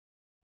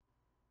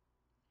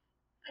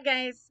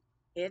Hi guys,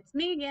 it's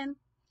me again.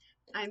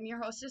 I'm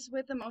your hostess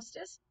with the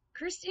mostest,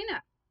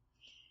 Christina.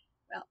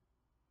 Well,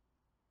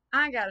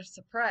 I got a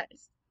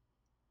surprise.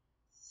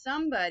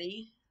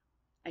 Somebody,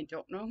 I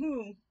don't know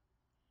who,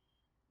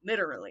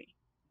 literally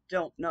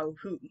don't know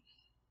who,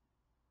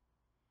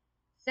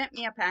 sent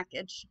me a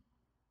package.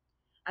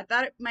 I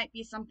thought it might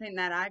be something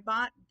that I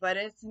bought, but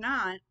it's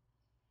not.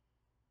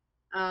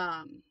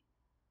 Um,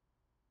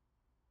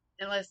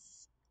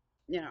 unless,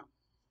 you know,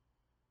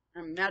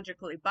 I'm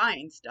magically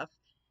buying stuff,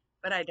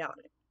 but I doubt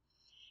it.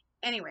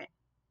 Anyway,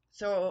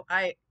 so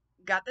I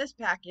got this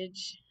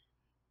package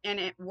and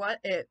it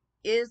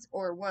is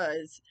or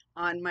was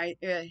on my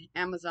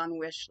Amazon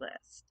wish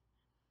list.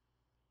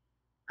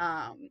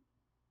 Um,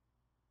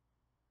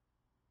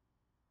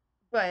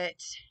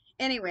 but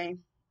anyway,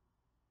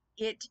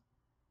 it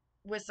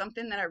was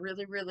something that I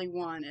really, really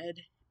wanted,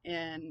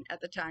 and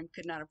at the time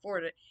could not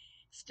afford it.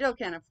 Still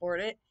can't afford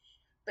it,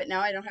 but now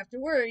I don't have to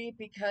worry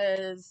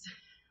because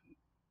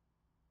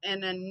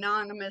an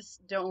anonymous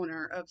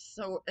donor of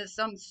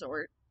some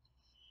sort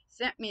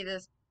sent me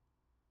this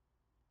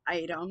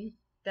item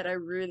that I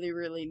really,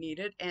 really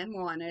needed and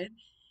wanted.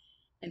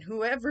 And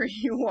whoever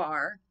you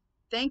are,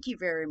 thank you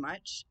very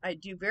much. I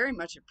do very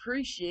much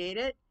appreciate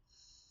it.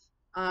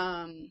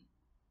 Um,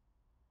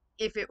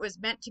 if it was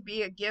meant to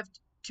be a gift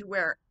to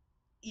where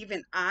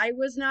even I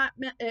was not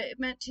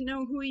meant to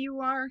know who you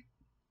are,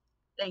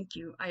 thank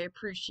you. I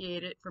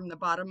appreciate it from the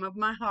bottom of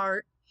my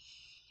heart.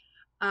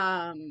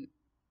 Um,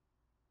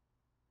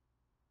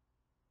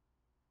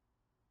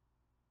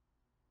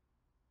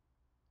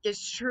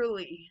 it's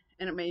truly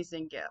an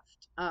amazing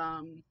gift.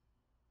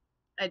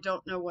 I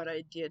don't know what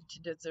I did to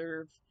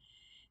deserve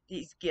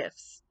these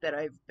gifts that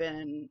I've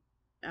been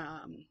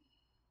um,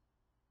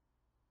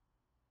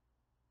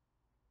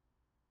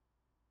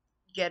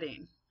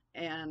 getting.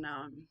 And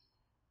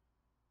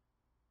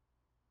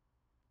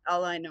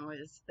all I know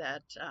is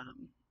that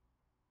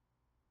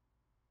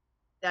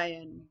I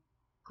am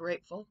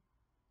grateful.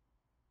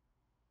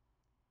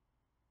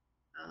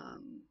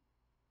 Um,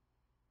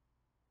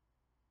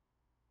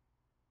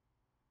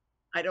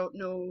 I don't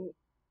know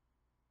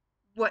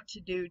what to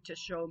do to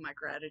show my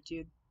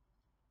gratitude,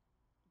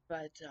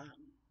 but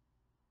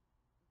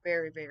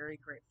very, very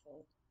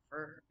grateful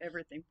for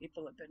everything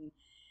people have been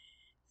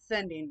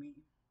sending me.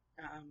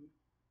 Um,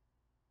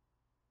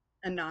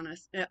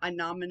 anonymous,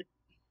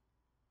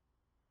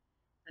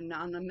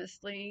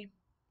 anonymously,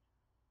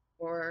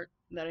 or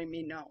letting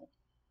me know.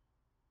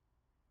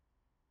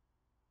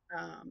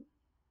 Um,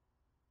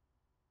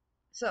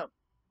 so,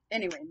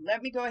 anyway,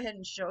 let me go ahead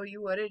and show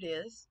you what it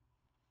is.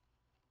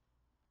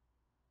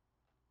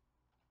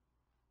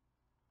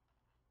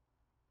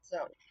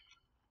 So,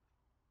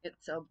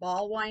 it's a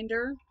ball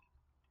winder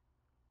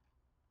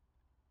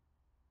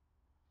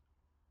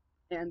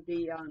and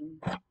the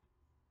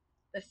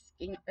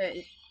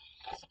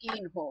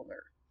skiing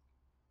holder.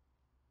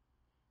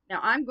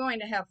 Now, I'm going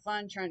to have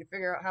fun trying to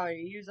figure out how to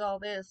use all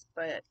this,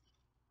 but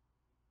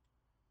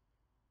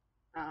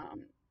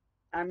um,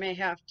 I may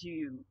have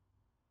to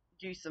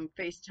do some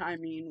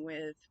FaceTiming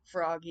with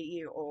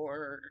Froggy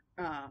or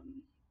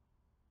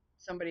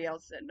somebody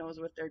else that knows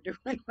what they're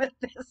doing with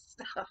this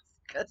stuff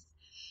because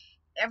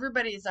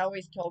everybody's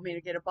always told me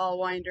to get a ball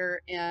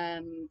winder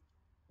and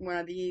one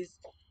of these.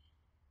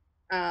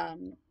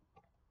 Um,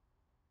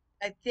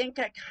 I think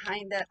I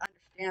kind of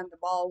understand the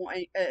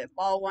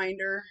ball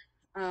winder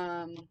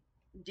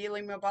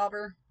dealing with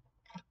bobber.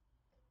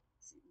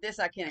 This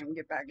I can't even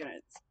get back in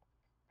its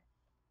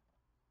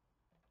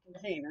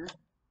container.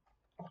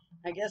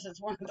 I guess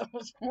it's one of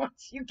those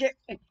once you get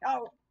me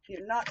out,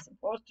 you're not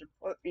supposed to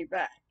put me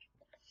back.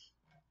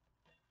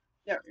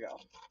 There we go.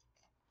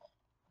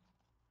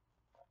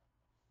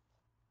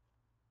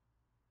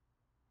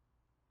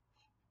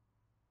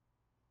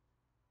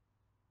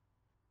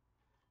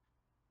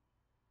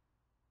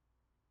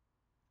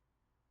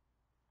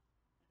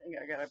 I think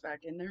I got it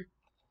back in there.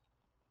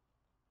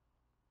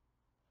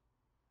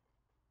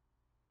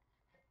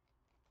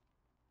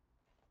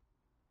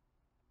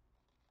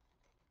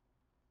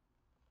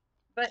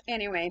 But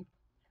anyway,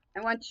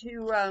 I want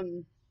to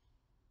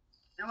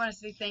I want to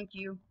say thank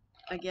you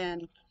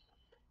again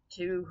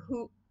to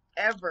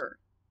whoever.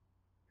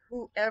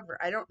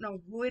 I don't know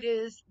who it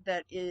is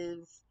that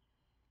is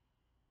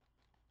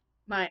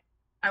my,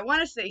 I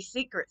want to say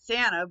Secret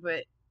Santa,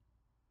 but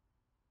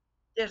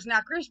it's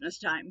not Christmas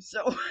time.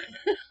 So,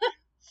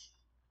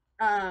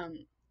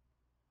 um,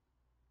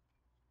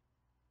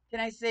 can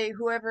I say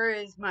whoever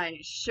is my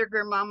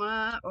sugar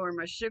mama or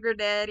my sugar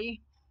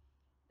daddy?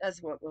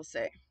 That's what we'll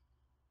say.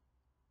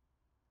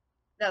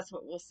 That's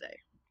what we'll say.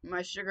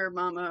 My sugar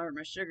mama or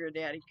my sugar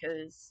daddy,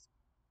 because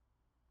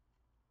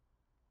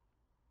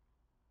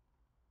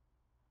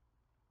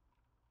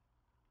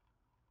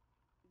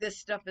this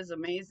stuff is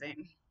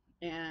amazing.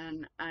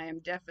 And I am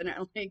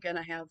definitely going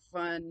to have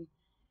fun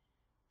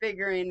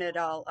figuring it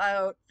all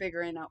out,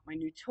 figuring out my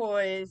new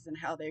toys and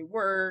how they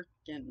work.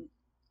 And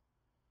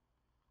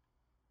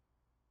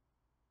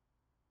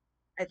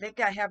I think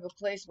I have a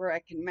place where I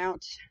can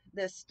mount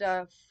this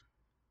stuff.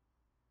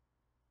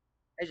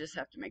 I just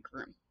have to make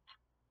room.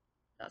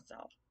 That's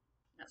all.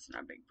 That's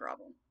not a big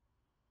problem.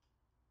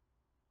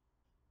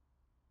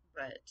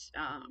 But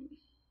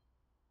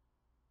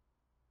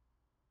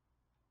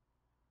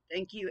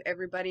thank you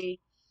everybody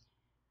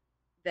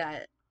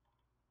that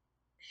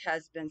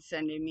has been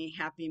sending me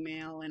happy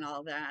mail and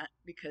all that,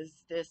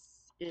 because this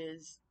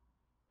is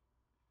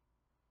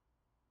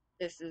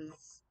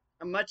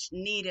a much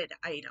needed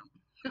item.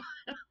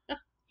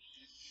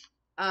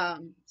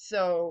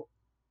 So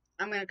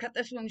I'm gonna cut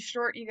this one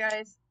short, you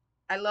guys.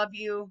 I love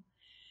you.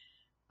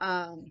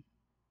 Um,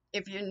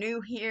 if you're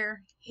new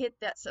here, hit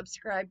that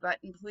subscribe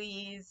button,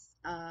 please.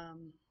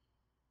 I'm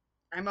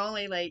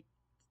only like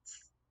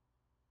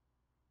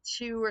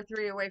 2 or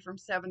 3 away from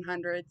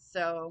 700,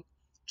 so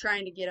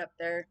trying to get up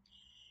there.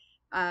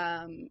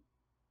 Um,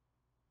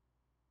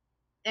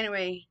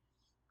 anyway,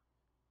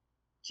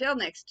 till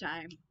next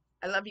time.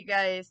 I love you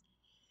guys.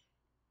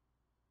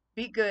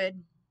 Be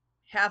good.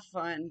 Have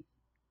fun.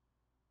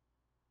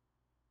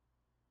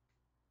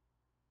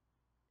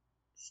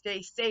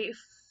 Stay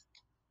safe.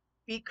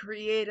 Be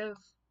creative.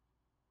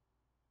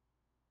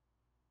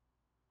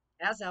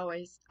 As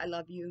always, I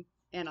love you,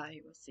 and I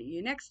will see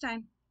you next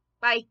time.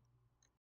 Bye.